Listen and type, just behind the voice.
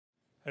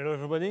Hello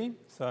everybody,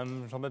 so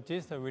I'm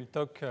Jean-Baptiste. I will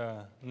talk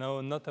now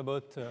not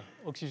about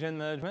oxygen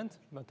management,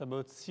 but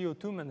about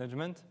CO2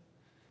 management.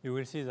 You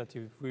will see that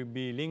it will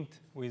be linked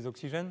with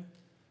oxygen,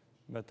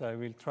 but I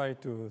will try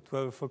to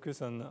have a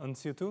focus on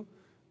CO2,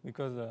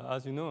 because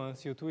as you know,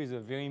 CO2 is a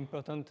very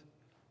important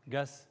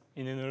gas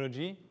in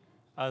energy,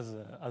 as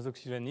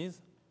oxygen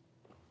is.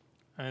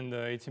 And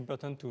it's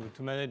important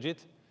to manage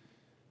it,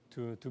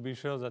 to be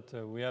sure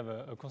that we have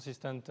a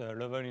consistent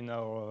level in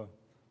our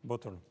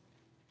bottle.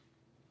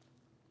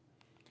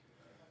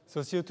 So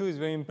CO2 is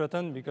very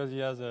important because it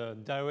has a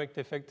direct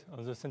effect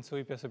on the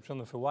sensory perception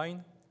of a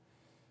wine.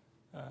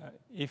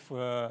 If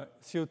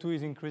CO2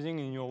 is increasing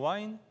in your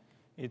wine,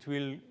 it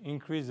will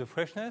increase the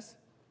freshness,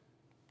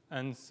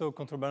 and so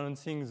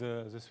counterbalancing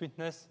the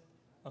sweetness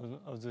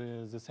of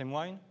the same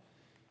wine,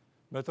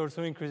 but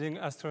also increasing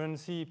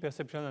astringency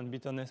perception and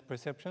bitterness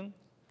perception.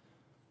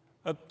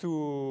 Up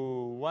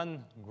to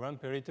 1 gram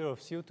per liter of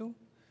CO2,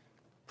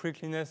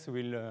 prickliness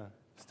will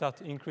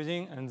start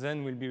increasing and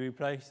then will be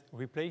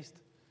replaced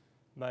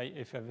by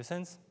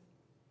effervescence,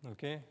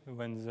 okay,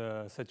 when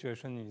the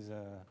saturation is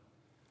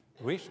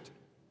reached.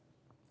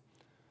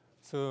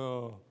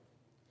 So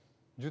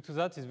due to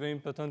that, it's very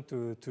important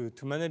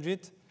to manage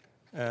it,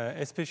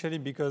 especially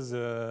because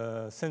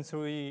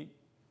sensory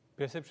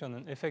perception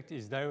and effect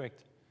is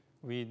direct.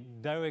 We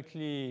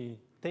directly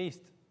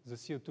taste the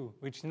CO2,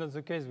 which is not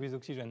the case with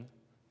oxygen.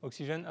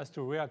 Oxygen has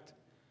to react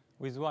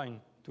with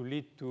wine to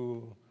lead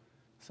to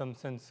some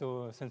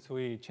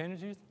sensory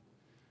changes.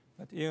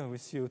 But here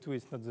with CO2,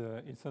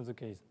 it's not the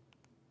case.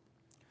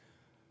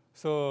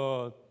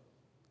 So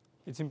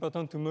it's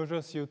important to measure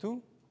CO2,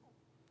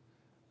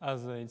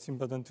 as it's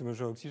important to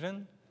measure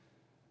oxygen.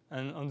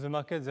 And on the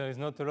market, there is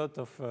not a lot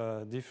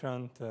of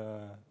different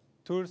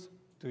tools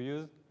to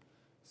use.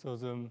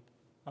 So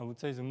I would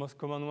say the most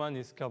common one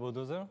is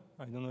carbodoser.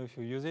 I don't know if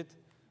you use it,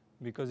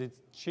 because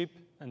it's cheap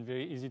and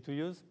very easy to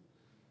use.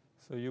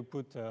 So you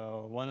put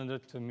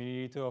 100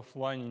 milliliters of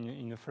wine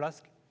in a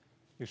flask,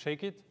 you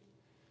shake it,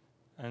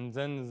 and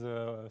then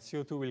the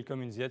CO2 will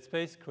come in the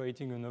headspace,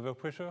 creating an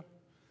overpressure.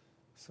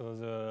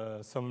 So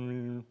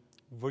some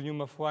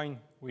volume of wine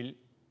will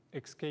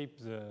escape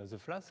the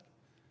flask,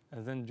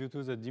 and then due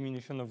to the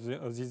diminution of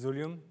this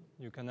volume,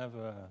 you can have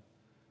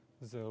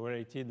the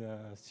related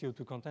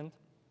CO2 content.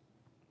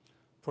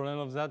 Problem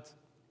of that,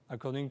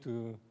 according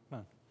to,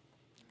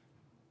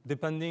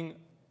 depending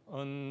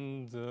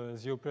on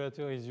the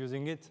operator is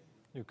using it,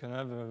 you can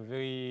have a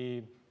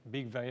very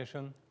big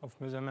variation of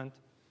measurement.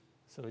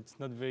 So it's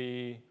not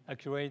very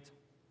accurate.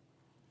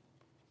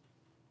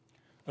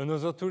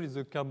 Another tool is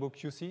the Carbo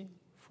QC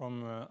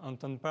from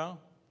Anton Parr.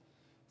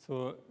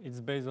 So it's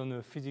based on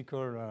a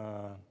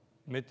physical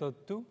method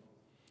too.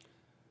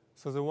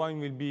 So the wine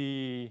will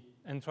be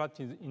entrapped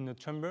in a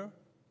chamber,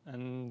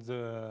 and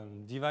the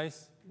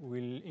device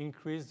will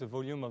increase the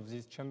volume of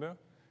this chamber.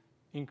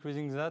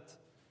 Increasing that,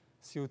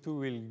 CO2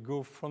 will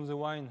go from the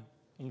wine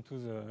into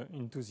the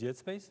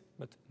headspace,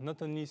 but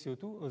not only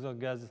CO2, other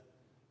gas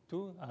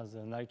too, as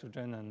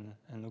nitrogen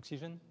and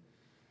oxygen.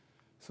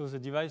 So the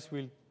device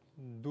will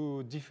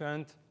do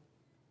different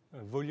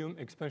volume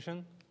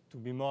expansion to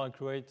be more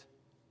accurate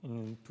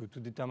to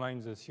determine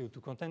the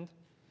CO2 content.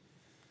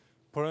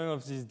 Problem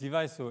of this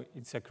device, so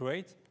it's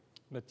accurate,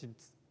 but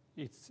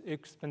it's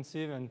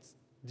expensive and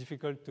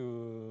difficult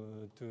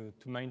to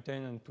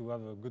maintain and to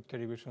have a good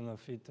calibration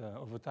of it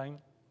over time.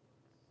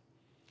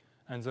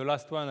 And the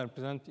last one I'll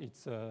present,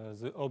 it's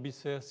the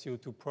Orbisphere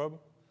CO2 probe.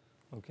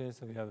 Okay,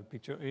 so we have a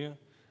picture here.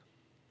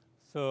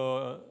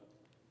 So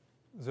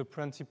the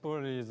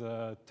principle is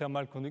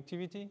thermal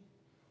conductivity,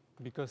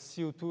 because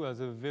CO2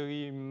 has a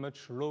very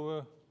much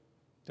lower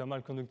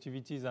thermal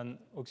conductivity than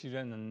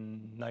oxygen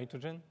and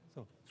nitrogen,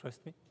 so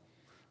trust me.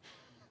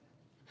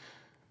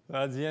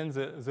 At the end,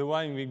 the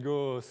wine will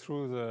go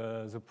through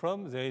the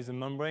probe. There is a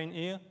membrane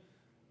here,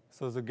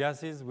 so the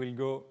gases will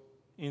go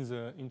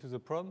into the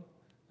probe,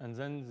 and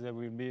then there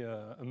will be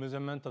a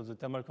measurement of the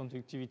thermal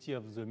conductivity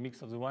of the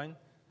mix of the wine,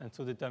 and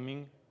so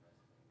determine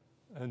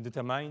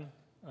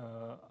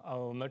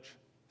how much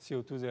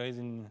CO2 there is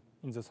in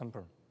the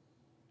sample.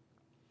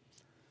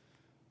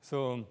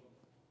 So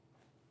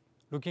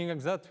looking at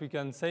that, we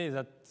can say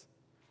that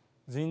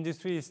the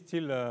industry is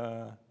still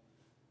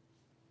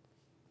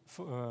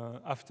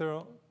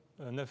after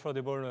an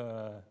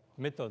affordable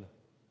method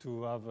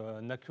to have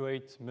an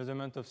accurate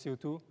measurement of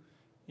CO2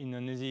 in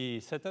an easy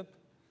setup.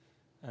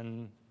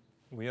 And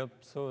we hope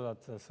so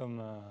that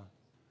some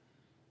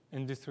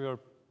industrial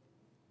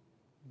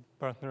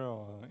partner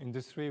or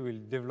industry will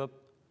develop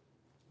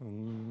a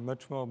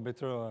much more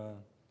better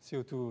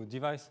CO2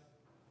 device.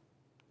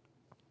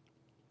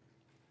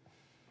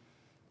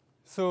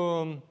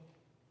 So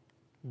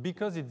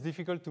because it's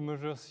difficult to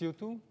measure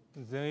CO2,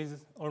 there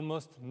is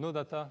almost no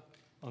data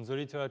on the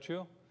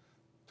literature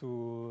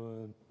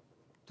to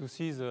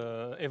see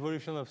the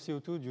evolution of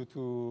CO2 due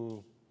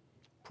to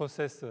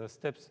process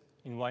steps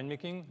in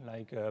winemaking,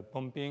 like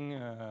pumping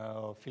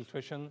or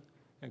filtration,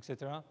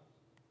 etc.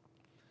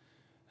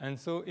 And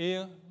so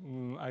here,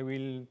 I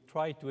will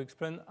try to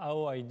explain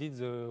how I did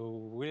the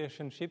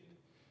relationship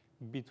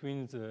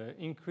between the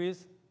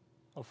increase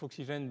of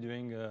oxygen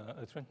during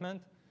a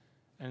treatment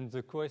and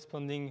the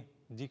corresponding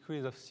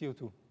decrease of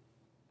CO2.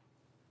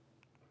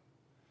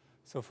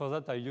 So for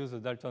that, I use the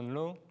Dalton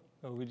law,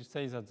 which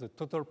says that the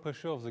total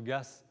pressure of the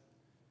gas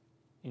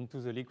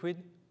into the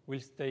liquid will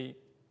stay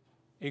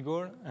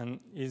equal and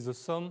is the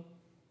sum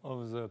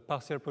of the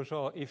partial pressure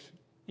of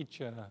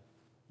each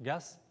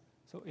gas.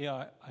 So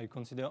here I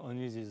consider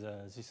only this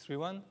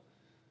 3-1.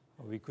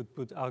 We could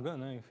put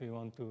argon if we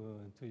want to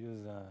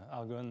use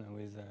argon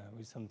with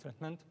some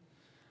treatment.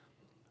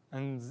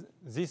 And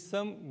this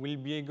sum will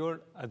be equal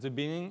at the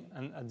beginning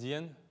and at the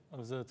end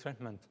of the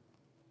treatment.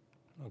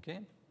 Okay?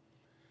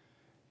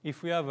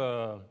 If we have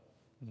a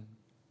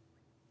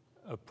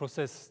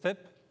process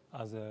step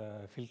as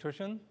a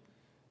filtration,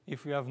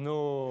 if we have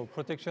no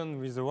protection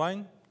with the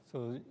wine,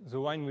 so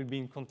the wine will be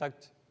in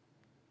contact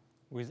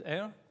with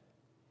air,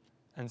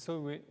 and so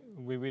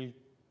we will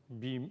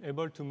be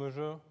able to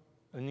measure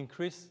an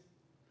increase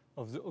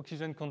of the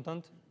oxygen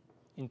content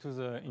into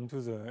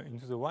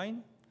the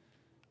wine.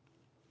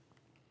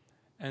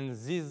 And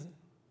this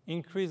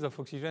increase of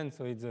oxygen,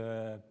 so it's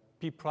a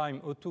P prime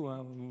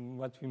O2,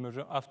 what we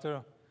measure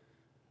after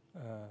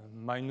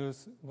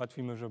minus what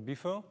we measure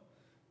before.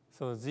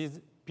 So this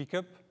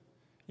pickup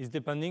is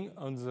depending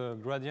on the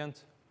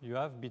gradient you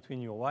have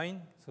between your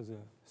wine, so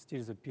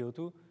still the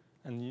PO2,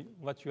 and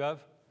what you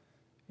have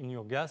in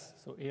your gas.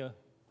 So here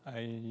I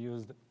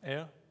used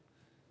air,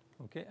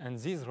 okay? And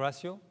this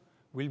ratio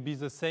will be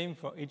the same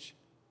for each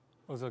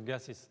other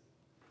gases.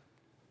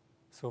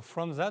 So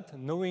from that,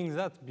 knowing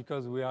that,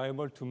 because we are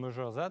able to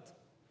measure that,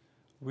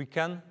 we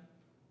can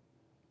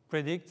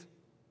predict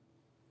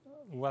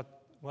what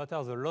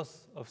are the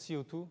loss of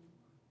CO2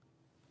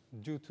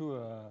 due to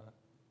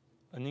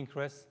an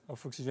increase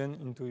of oxygen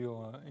into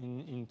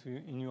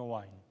in your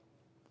wine.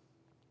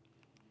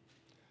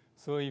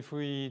 So if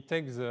we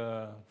take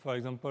for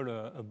example,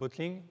 a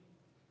bottling,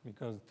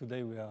 because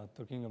today we are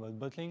talking about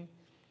bottling.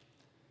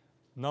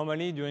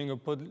 Normally, during a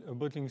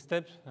bottling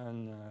step,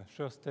 and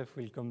sure Steph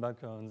will come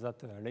back on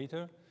that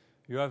later,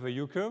 you have a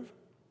U-curve,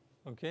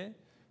 okay?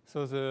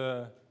 So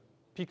the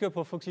pickup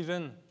of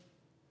oxygen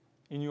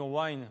in your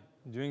wine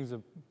during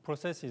the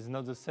process is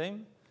not the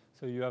same.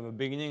 So you have a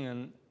beginning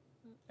and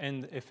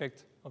end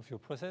effect of your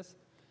process.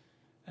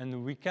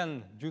 And we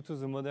can, due to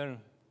the model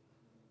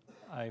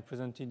I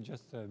presented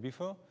just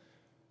before,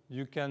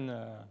 you can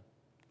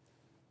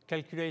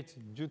calculate,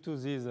 due to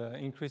this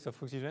increase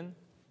of oxygen,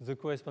 the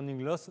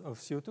corresponding loss of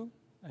CO2,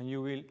 and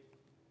you will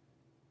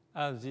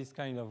have this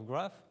kind of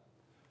graph.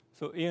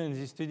 So here in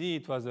this study,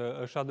 it was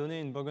a Chardonnay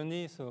in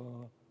Burgundy,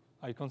 so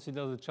I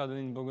consider the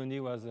Chardonnay in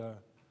Burgundy was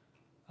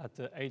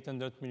at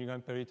 800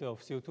 milligrams per liter of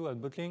CO2 at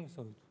bottling,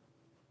 so I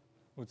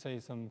would say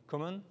some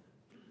common.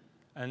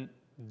 And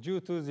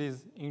due to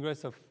this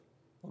ingress of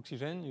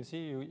oxygen, you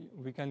see,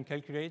 we can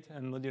calculate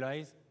and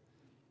modelize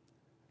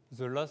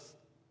the loss,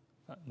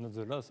 not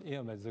the loss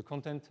here, but the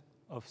content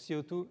of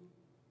CO2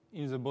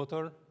 in the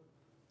bottle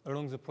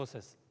along the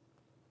process.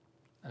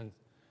 And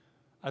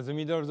at the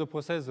middle of the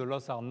process, the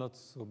losses are not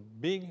so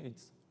big.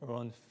 It's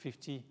around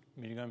 50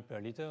 milligrams per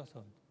liter,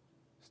 so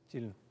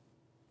still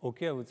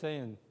okay, I would say.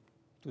 And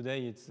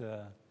today, it's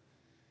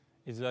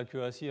the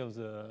accuracy of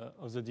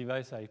the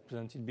device I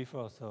presented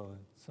before, so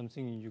it's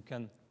something you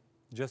can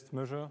just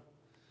measure.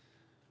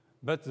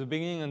 But the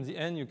beginning and the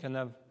end, you can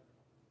have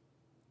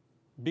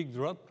big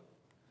drop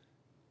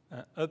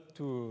up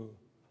to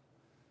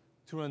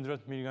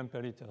 200 milligrams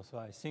per liter. So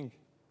I think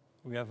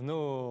we have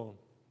no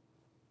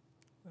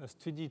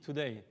study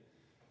today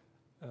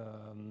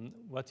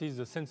what is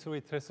the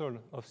sensory threshold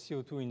of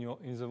CO2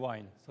 in the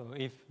wine. So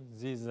if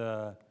this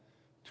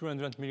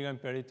 200 milligrams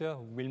per liter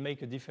will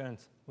make a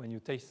difference when you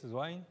taste the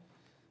wine,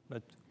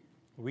 but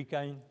we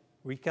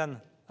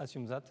can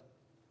assume that.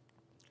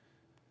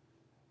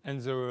 And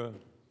the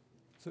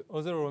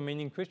other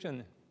remaining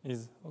question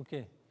is,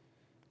 okay,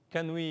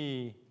 can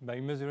we,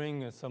 by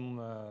measuring some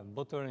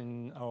bottle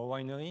in our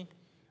winery,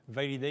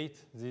 validate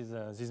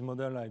this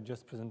model I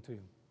just presented to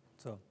you?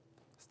 So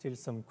still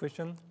some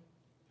question.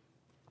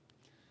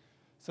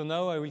 So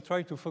now I will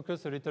try to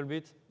focus a little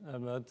bit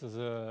about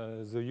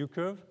the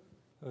U-curve,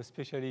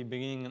 especially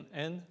beginning and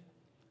end.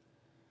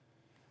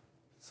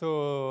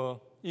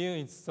 So here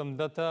it's some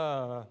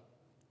data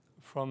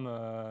from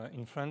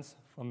in France,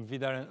 from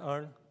Vidal and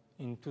al.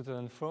 In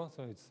 2004,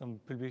 so it's some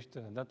published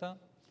data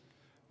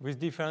with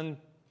different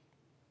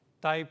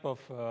type of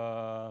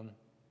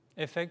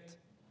effect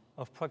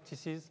of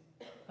practices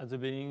at the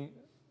beginning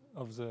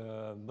of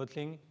the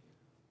bottling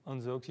on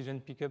the oxygen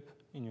pickup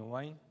in your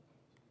wine.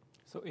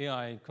 So here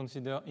I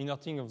consider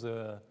inerting of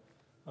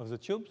the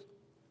tubes,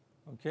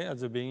 okay, at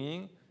the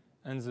beginning,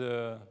 and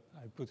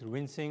I put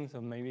rinsing, so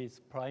maybe it's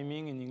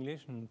priming in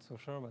English, I'm not so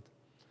sure, but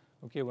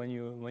okay, when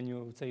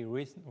you say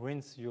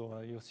rinse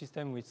your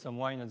system with some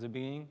wine at the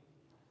beginning,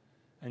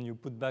 and you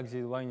put back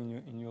this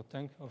wine in your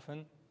tank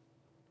often,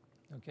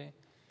 okay.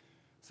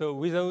 So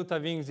without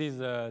having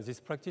these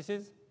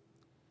practices,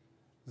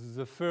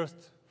 the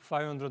first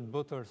 500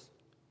 bottles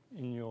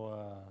in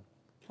your,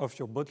 of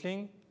your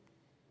bottling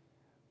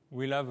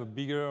will have a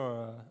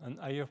bigger and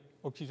higher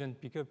oxygen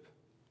pickup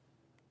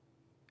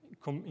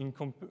in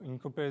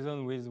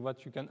comparison with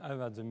what you can have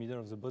at the middle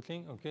of the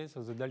bottling. Okay,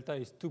 so the delta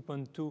is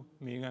 2.2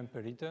 milligram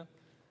per liter,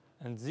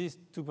 and these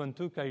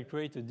 2.2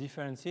 calculate the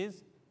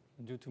differences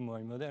due to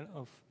my model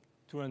of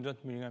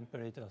 200 milligram per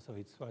liter. So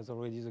it was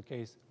already the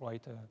case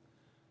right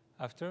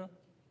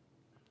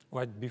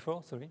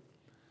before, sorry.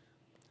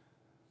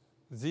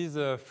 These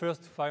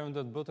first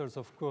 500 bottles,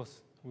 of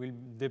course, will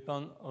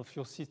depend on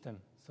your system.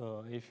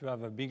 So if you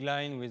have a big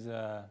line with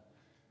a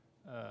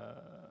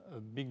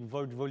big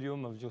void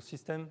volume of your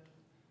system,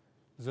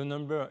 the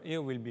number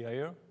here will be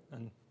higher,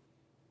 and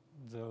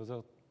the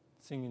other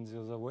thing in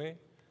the other way,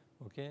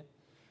 okay?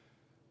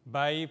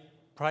 By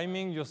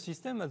priming your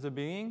system at the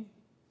beginning,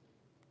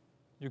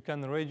 you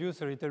can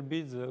reduce a little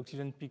bit the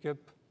oxygen pickup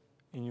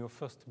in your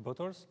first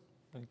bottles,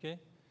 okay?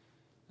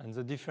 And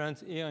the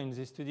difference here in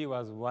this study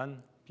was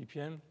 1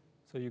 ppm,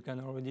 so you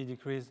can already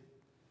decrease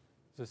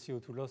the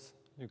CO2 loss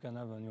you can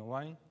have on your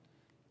wine.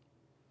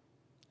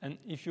 And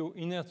if you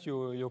inert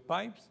your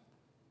pipes,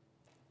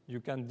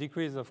 you can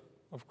decrease, of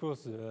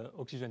course, the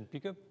oxygen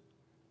pickup.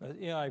 But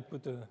here I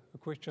put a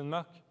question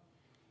mark,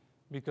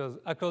 because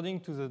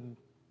according to the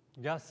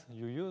gas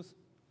you use,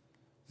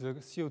 the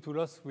CO2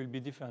 loss will be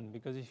different.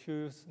 Because if you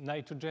use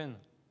nitrogen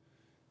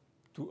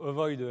to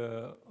avoid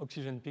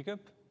oxygen pickup,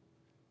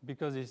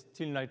 because it's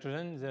still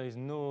nitrogen, there is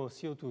no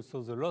CO2.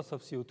 So the loss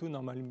of CO2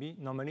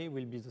 normally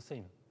will be the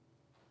same.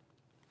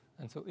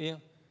 And so here,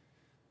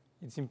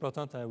 it's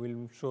important, I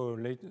will show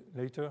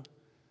later,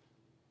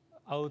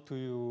 how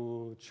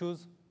to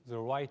choose the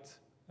right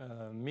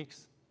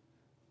mix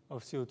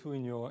of CO2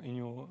 in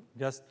your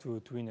gas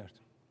to inert.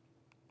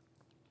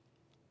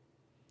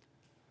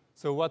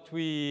 So what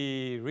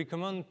we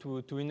recommend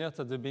to inert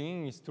at the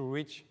beginning is to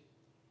reach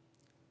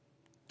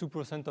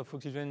 2% of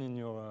oxygen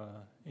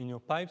in your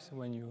pipes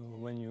when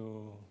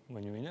you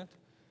inert.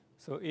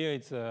 So here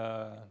it's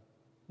a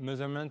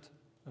measurement,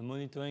 a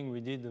monitoring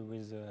we did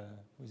with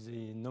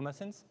the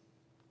NomaSense.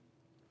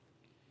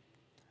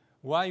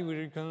 Why we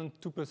recommend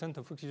 2%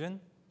 of oxygen?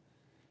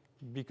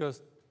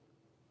 Because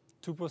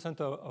 2%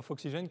 of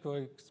oxygen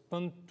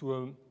corresponds to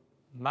a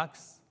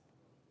max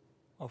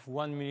of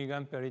 1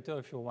 milligram per liter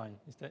of your wine.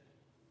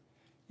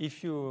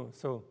 If you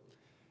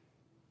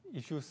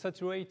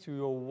saturate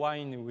your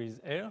wine with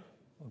air,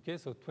 okay,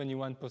 so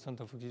 21%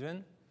 of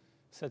oxygen,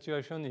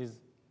 saturation is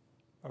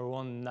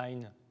around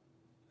 9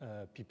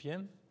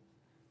 ppm.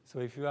 So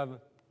if you have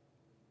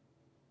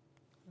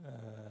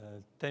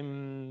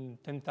 10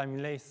 times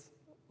less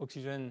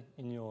oxygen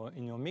in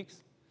your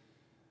mix,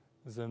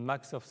 the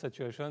max of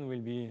saturation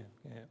will be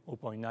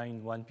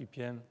 0.9, 1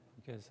 ppm,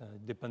 okay, so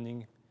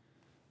depending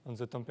on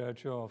the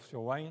temperature of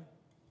your wine.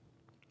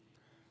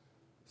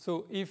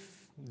 So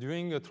if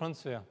during a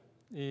transfer,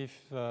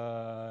 if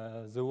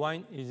the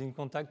wine is in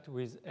contact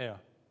with air,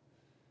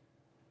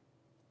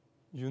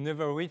 you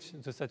never reach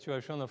the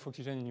saturation of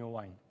oxygen in your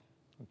wine.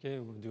 Okay,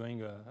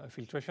 during a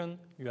filtration,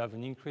 you have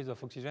an increase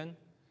of oxygen,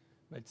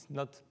 but it's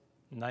not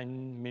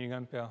 9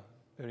 milligram per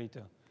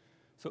liter.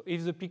 So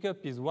if the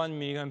pickup is 1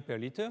 milligram per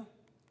liter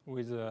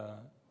with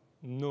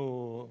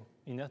no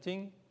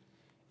inerting,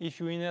 if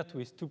you inert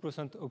with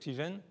 2%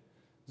 oxygen,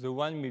 the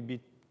wine will be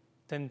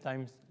 10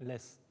 times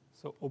less,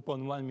 so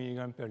 0.1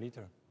 milligram per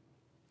liter.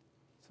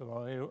 So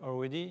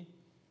already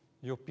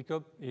your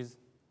pickup is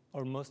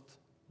almost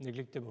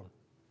negligible.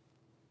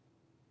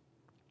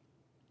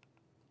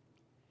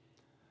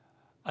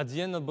 At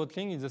the end of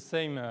bottling, it's the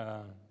same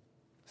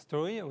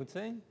story, I would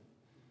say.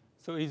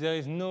 So if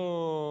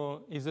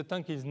the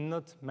tank is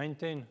not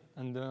maintained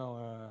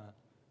under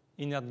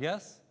inert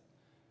gas,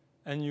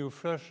 and you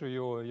flush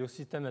your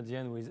system at the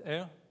end with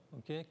air,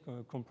 okay,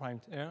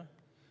 comprimed air,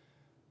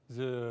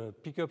 the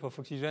pickup of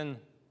oxygen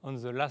on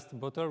the last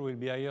bottle will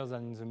be higher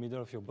than in the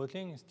middle of your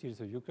bottling, still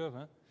the U-curve.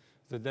 Huh?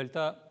 The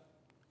delta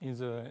in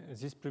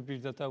this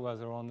published data was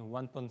around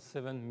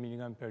 1.7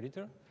 milligram per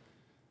liter,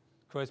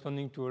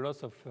 corresponding to a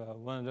loss of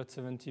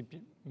 170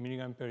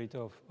 milligram per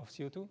liter of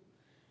CO2.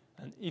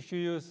 And if you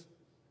use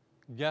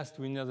gas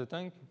to inert the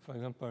tank, for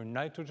example,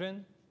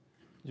 nitrogen,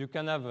 you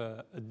can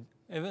have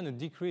even a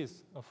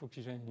decrease of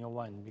oxygen in your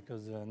wine,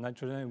 because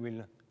nitrogen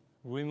will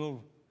remove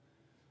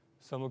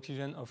some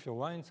oxygen of your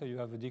wine, so you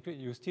have a decrease.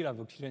 You still have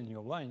oxygen in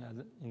your wine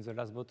in the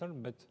last bottle,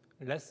 but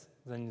less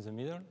than in the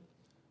middle.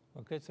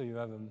 Okay, so you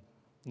have a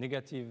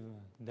negative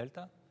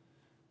delta,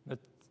 but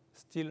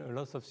still a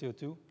loss of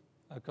CO2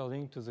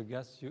 according to the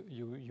gas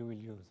you will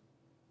use.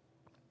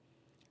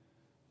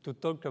 To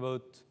talk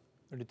about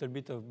a little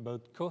bit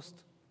about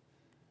cost,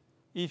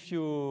 if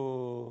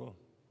you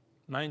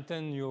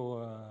maintain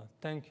your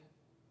tank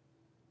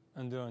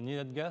under an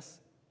inert gas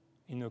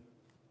in a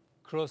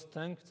closed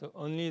tank, so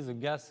only the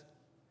gas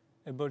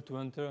able to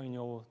enter in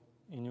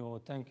your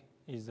tank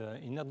is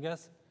inert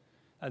gas.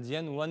 At the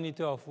end, 1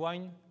 liter of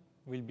wine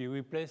will be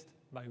replaced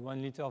by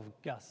 1 liter of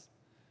gas.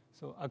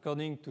 So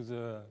according to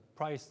the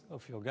price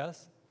of your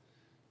gas,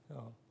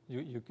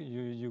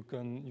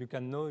 you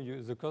can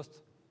know the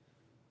cost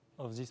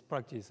of this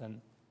practice.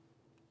 And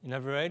in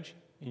average,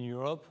 in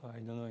Europe, I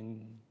don't know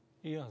in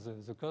here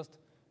the cost,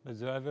 but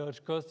the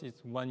average cost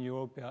is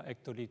 €1 per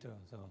hectoliter,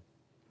 so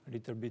a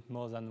little bit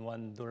more than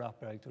 $1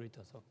 per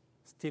hectoliter, so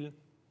still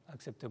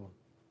acceptable.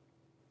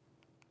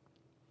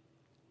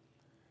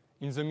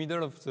 In the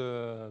middle of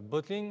the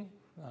bottling,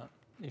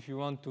 if you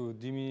want to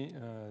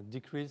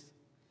decrease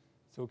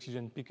the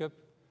oxygen pickup,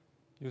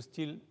 you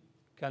still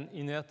can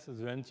insert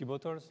the empty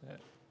bottles.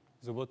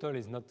 The bottle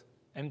is not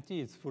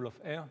empty, it's full of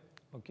air.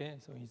 Okay,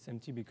 so it's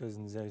empty because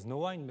there is no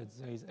wine, but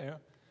there is air.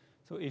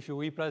 So if you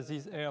replace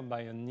this air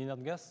by an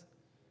inert gas,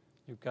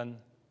 you can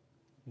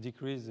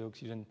decrease the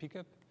oxygen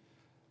pickup.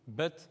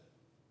 But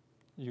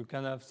you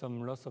can have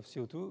some loss of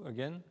CO2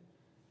 again.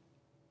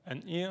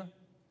 And here,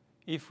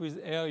 if with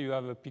air you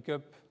have a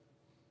pickup,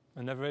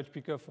 an average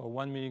pickup for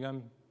 1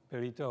 milligram per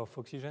liter of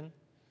oxygen,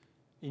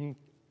 it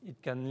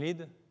can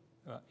lead,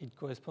 it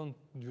corresponds,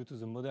 due to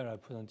the model I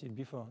presented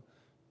before,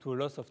 to a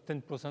loss of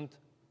 10%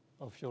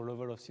 of your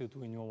level of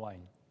CO2 in your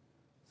wine.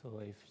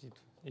 So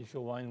if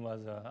your wine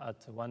was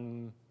at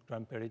 1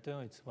 gram per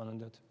liter, it's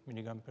 100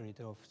 milligram per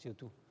liter of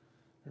CO2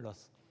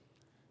 loss.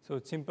 So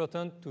it's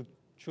important to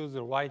choose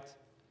the right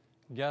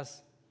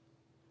gas,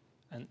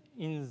 and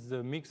in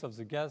the mix of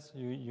the gas,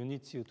 you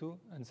need CO2.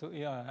 And so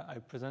here I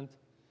present,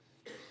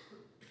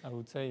 I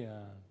would say,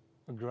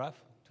 a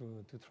graph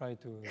to try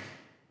to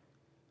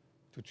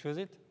choose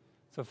it.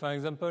 So for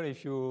example,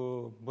 if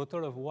you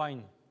bottle of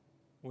wine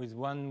with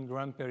 1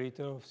 gram per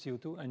liter of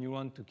CO2 and you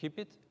want to keep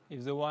it,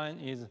 if the wine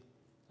is,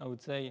 I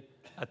would say,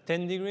 at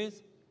 10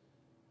 degrees,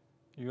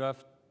 you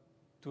have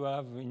to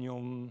have in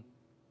your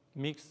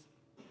mix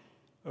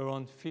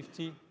around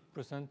 50%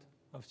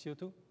 of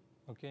CO2,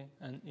 okay?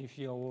 And if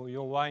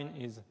your wine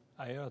is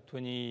higher,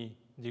 20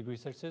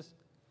 degrees Celsius,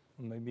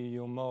 maybe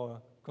you're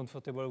more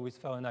comfortable with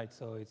Fahrenheit,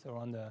 so it's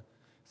around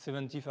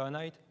 70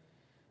 Fahrenheit,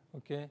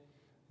 okay?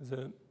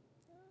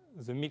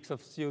 The mix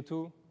of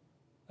CO2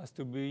 has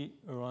to be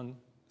around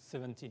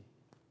 70,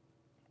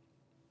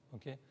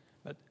 okay?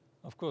 But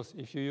of course,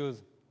 if you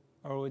use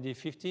already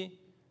 50,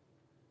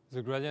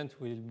 the gradient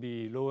will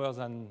be lower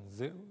than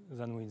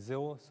with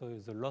 0, so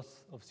the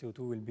loss of CO2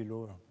 will be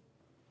lower.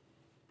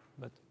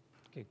 But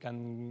okay,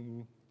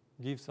 can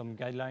give some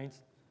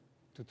guidelines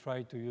to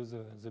try to use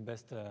the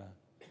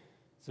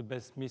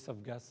best mix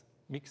of gas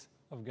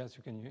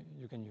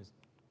you can use.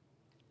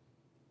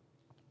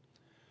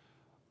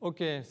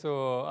 Okay,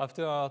 so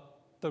after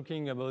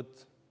talking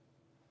about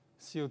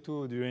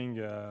CO2 during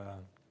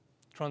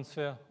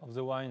transfer of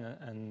the wine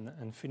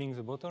and filling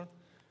the bottle,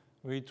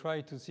 we try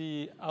to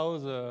see how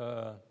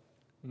the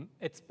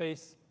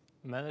headspace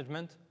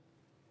management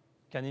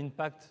can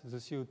impact the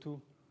CO2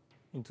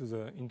 into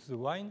the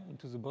wine,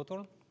 into the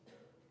bottle.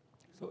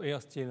 So here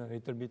still a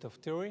little bit of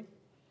theory.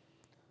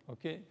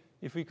 Okay,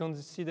 if we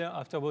consider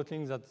after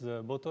bottling that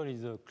the bottle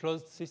is a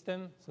closed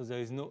system, so there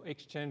is no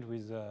exchange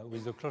with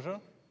the closure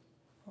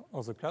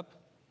or the cap,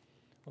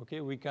 okay,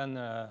 we can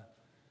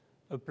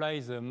apply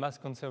the mass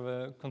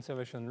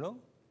conservation law.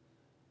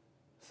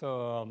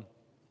 So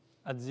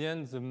at the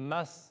end, the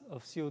mass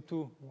of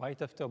CO2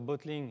 right after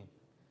bottling,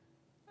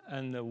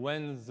 and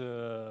when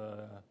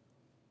the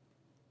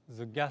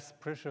gas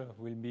pressure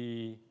will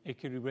be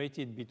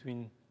equilibrated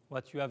between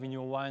what you have in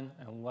your wine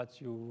and what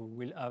you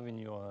will have in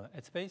your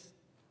headspace.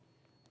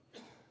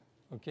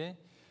 Okay,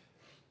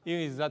 here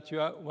is that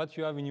what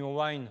you have in your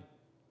wine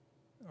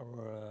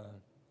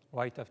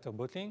right after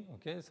bottling.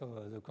 Okay,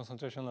 so the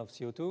concentration of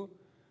CO2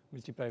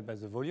 multiplied by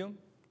the volume.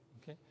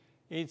 Okay,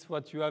 it's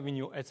what you have in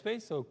your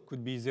headspace, so it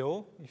could be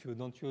 0 if you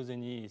don't use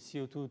any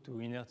CO2 to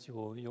inert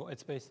your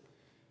headspace.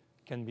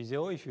 Can be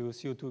 0 if your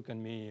CO2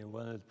 can be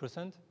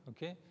 100%.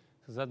 Okay,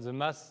 so that's the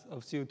mass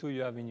of CO2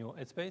 you have in your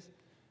headspace,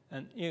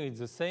 and here it's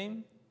the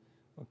same.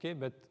 Okay,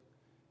 but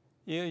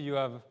here you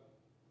have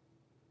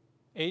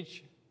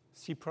H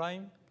C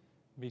prime,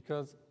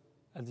 because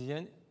at the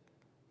end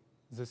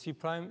the C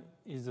prime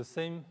is the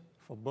same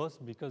for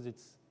both, because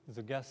it's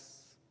the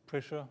gas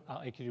pressure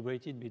are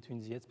equilibrated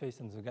between the headspace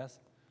and the gas.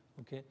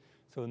 Okay,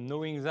 so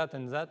knowing that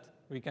and that,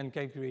 we can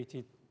calculate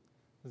it,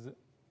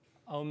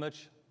 how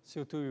much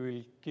CO2 you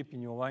will keep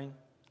in your wine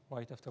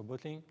right after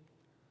bottling.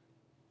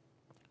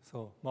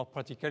 So more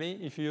practically,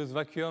 if you use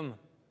vacuum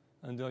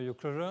under your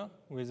closure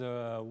with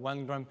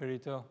 1 gram per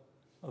liter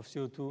of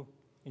CO2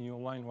 in your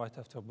wine right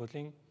after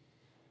bottling,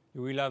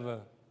 you will have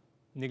a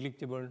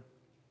negligible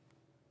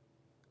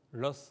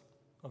loss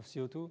of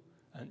CO2.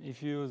 And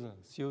if you use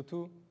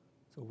CO2,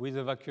 so with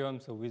a vacuum,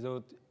 so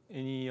without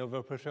any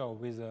overpressure or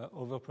with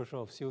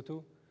overpressure of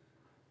CO2,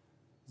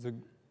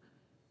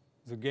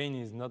 the gain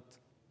is not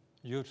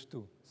huge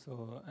too.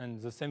 So,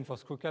 and the same for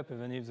screw cap,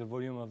 even if the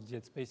volume of the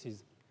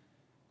headspace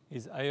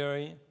is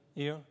higher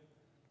here,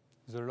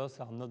 the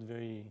losses are not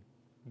very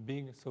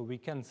big. So we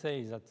can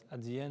say that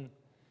at the end,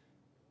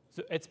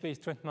 the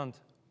headspace treatment,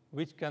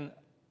 which can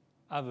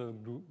have a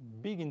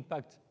big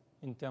impact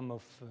in terms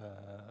of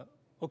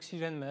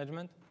oxygen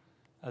management,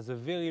 has a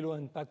very low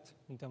impact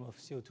in terms of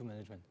CO2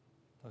 management.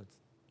 So it's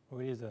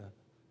really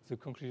the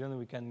conclusion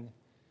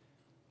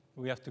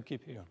we have to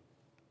keep here.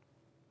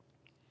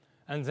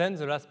 And then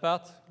the last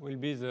part will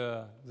be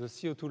the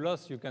CO2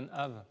 loss you can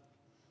have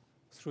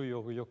through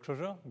your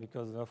closure,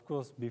 because of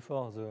course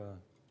before the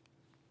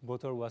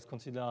bottle was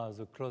considered as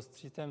a closed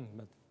system,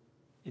 but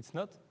it's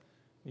not,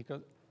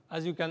 because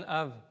as you can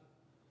have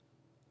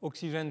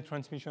oxygen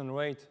transmission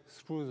rate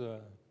through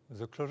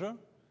the closure,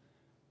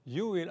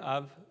 you will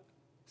have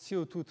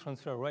CO2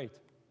 transfer rate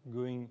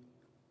going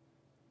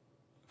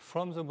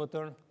from the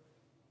bottle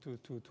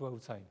to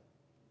outside,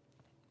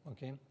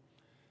 okay?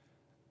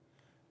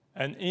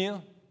 And here,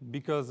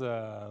 because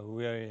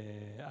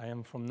I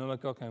am from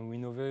Nomacoc and we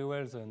know very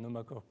well the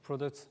Nomacoc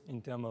products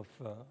in terms of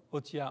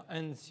OTR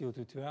and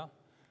CO2TR,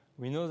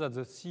 we know that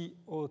the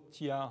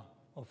COTR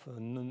of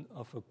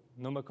a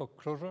Nomacoc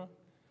closure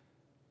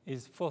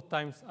is 4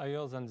 times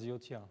higher than the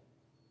OTR.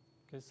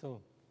 Okay,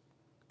 so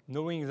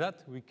knowing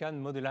that, we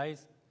can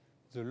modelize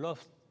the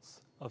loss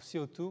of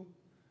CO2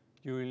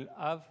 you will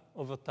have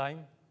over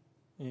time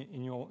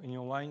in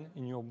your wine,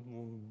 in your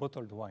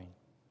bottled wine.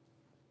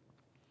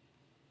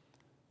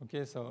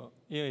 Okay, so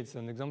here it's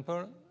an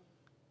example.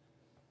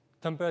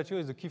 Temperature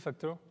is a key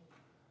factor.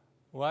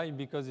 Why?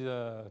 Because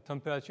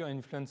temperature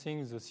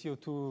influencing the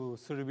CO2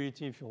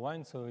 solubility of your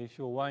wine. So if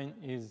your wine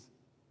is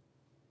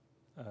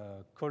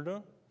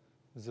colder,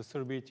 the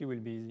solubility will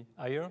be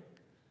higher.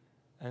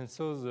 And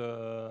so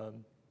the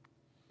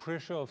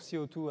pressure of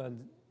CO2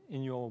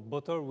 in your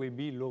bottle will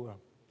be lower.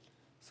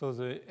 So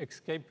the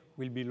escape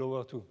will be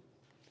lower too.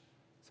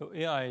 So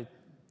here I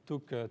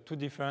took 2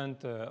 different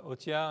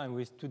OTR and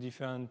with 2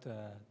 different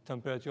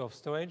temperature of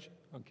storage,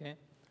 okay?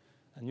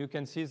 And you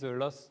can see the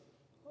loss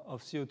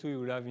of CO2 you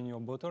will have in your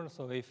bottle.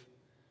 So if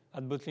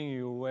at bottling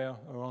you were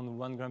around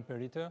 1 gram per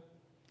liter,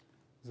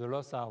 the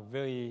loss are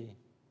very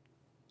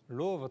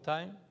low over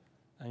time,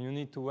 and you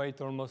need to wait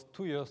almost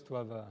 2 years to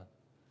have a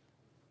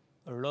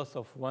loss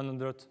of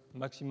 100,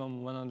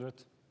 maximum 100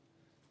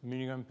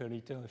 milligram per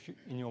liter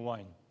in your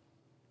wine,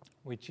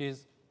 which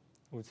is,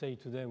 I would say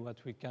today,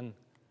 what we can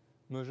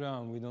measure,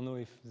 and we don't know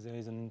if there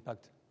is an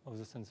impact of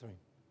the sensory.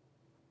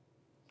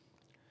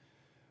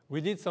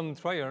 We did some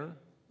trial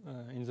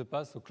in the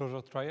past, a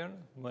closure trial,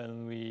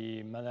 when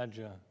we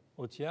manage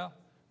OTR,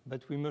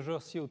 but we measure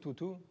CO2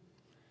 too.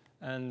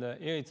 And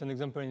here it's an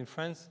example in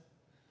France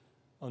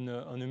on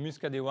a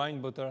Muscadet wine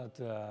bottle at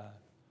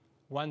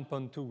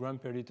 1.2 gram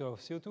per liter of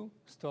CO2,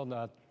 stored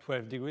at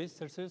 12 degrees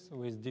Celsius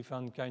with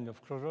different kind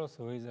of closure.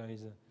 So there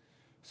is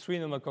 3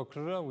 Nomacoc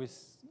closure with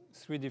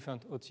 3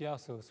 different OTR,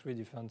 so 3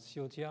 different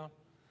COTR,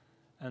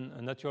 and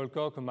a natural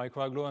cork, a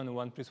microaglo, and a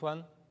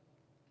 1+1.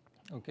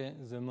 Okay,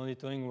 the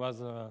monitoring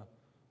was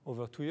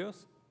over 2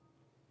 years.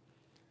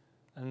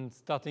 And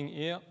starting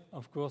here,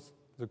 of course,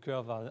 the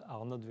curves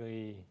are not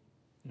very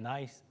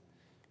nice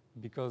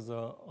because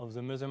of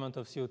the measurement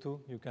of CO2.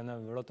 You can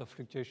have a lot of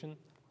fluctuation.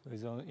 The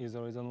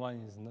horizon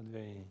one is not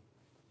very,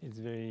 it's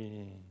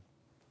very,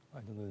 I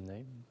don't know the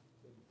name,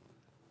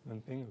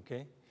 bumping,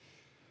 okay.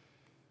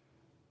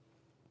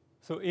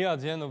 So here at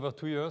the end, over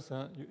 2 years,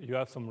 you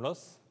have some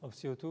loss of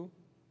CO2,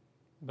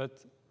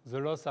 but the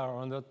loss are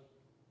around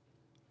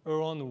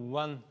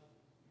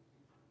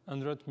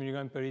 100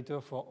 milligram per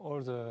liter for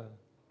all the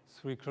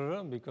 3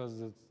 closures, because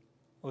the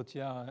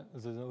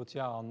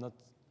OTR are not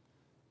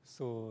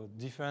so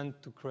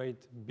different to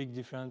create big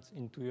difference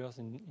in 2 years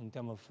in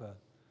terms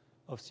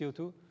of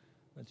CO2.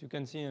 But you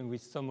can see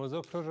with some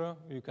other closure,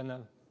 you can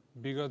have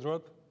bigger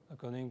drop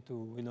according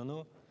to, we don't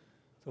know.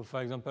 So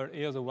for example,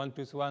 here the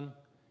 1+1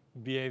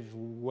 behave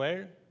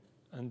well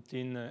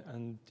until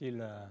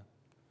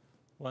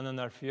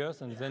 1.5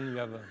 years, and then you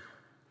have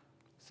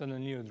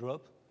suddenly a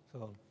drop.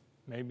 So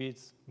maybe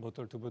it's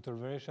bottle-to-bottle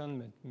variation,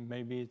 but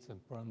maybe it's a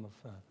problem of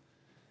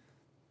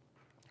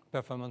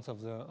performance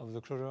of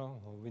the closure,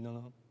 or we don't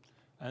know.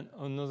 And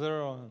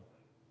another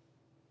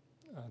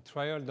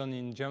trial done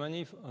in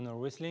Germany on a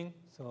Riesling,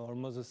 so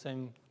almost the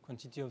same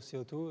quantity of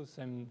CO2,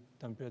 same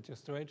temperature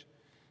storage,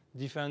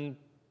 different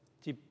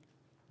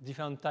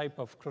type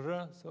of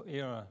closure. So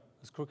here a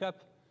screw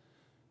cap,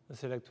 a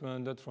Select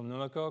 200 from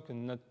Nomacoc,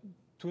 and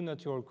 2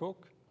 natural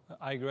cork,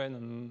 high grade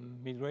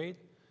and mid grade,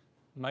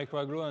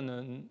 microaglo,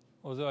 and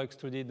other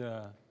extruded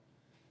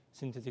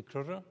synthetic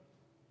closure.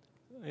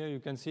 Here you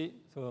can see,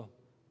 so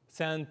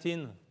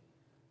 17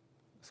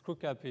 screw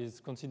cap is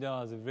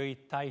considered as a very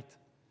tight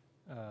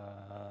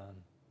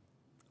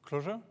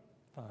closure,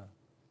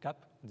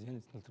 cap. At the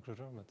end, it's not a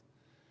closure, but.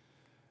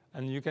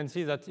 And you can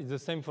see that it's the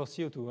same for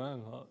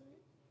CO2.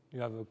 You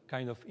have a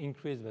kind of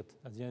increase, but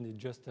at the end,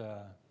 it's just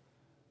a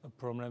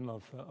problem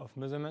of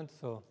measurement.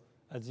 So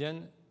at the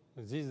end,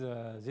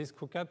 this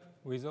screw cap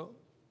will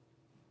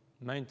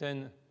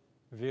maintain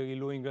very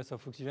low ingress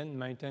of oxygen,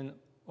 maintain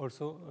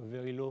also a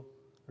very low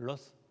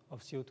loss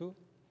of CO2.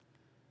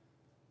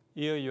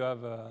 Here you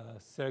have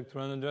Select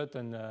 100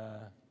 and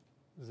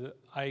the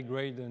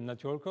high-grade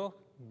natural cork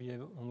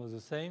behave almost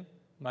the same.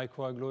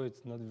 Microaglo,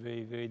 it's not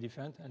very, very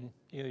different. And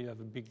here you have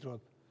a big drop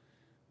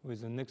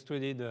with an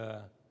extruded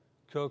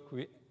cork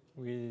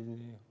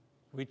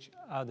which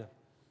add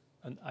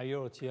an higher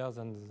OTR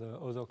than the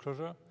other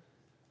closure.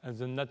 And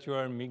the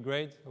natural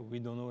migrate, we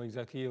don't know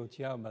exactly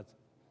OTR, but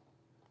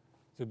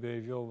the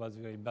behavior was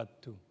very bad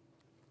too.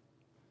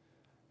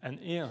 And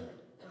here,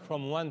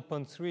 from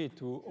 1.3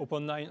 to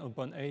 0.9,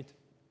 0.8,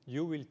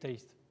 you will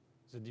taste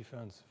the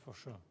difference for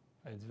sure.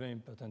 It's very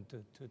important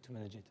to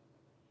manage it.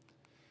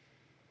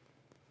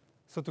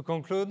 So to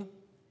conclude,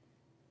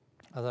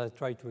 as I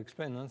tried to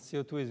explain,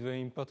 CO2 is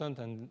very important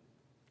and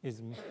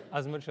is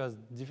as much as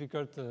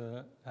difficult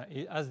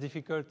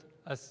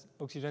as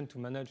oxygen to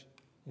manage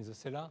in the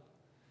cellar.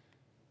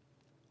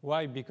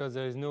 Why? Because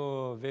there is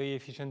no very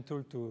efficient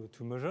tool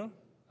to measure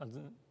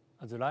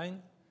at the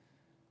line.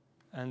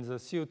 And the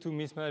CO2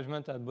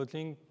 mismanagement at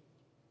bottling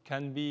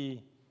can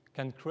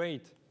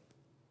create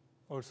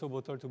also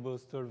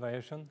bottle-to-bottle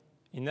variation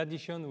in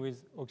addition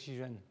with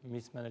oxygen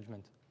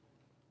mismanagement.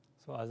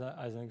 So as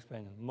I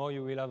explained, more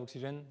you will have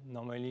oxygen,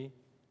 normally,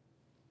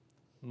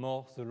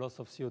 more the loss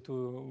of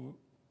CO2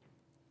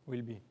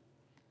 will be.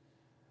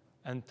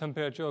 And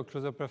temperature or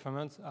closure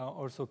performance are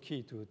also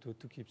key to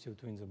keep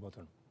CO2 in the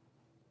bottle.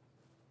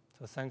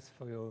 So thanks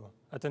for your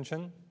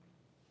attention.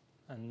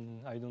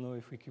 And I don't know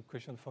if we keep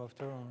questions for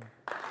after. Or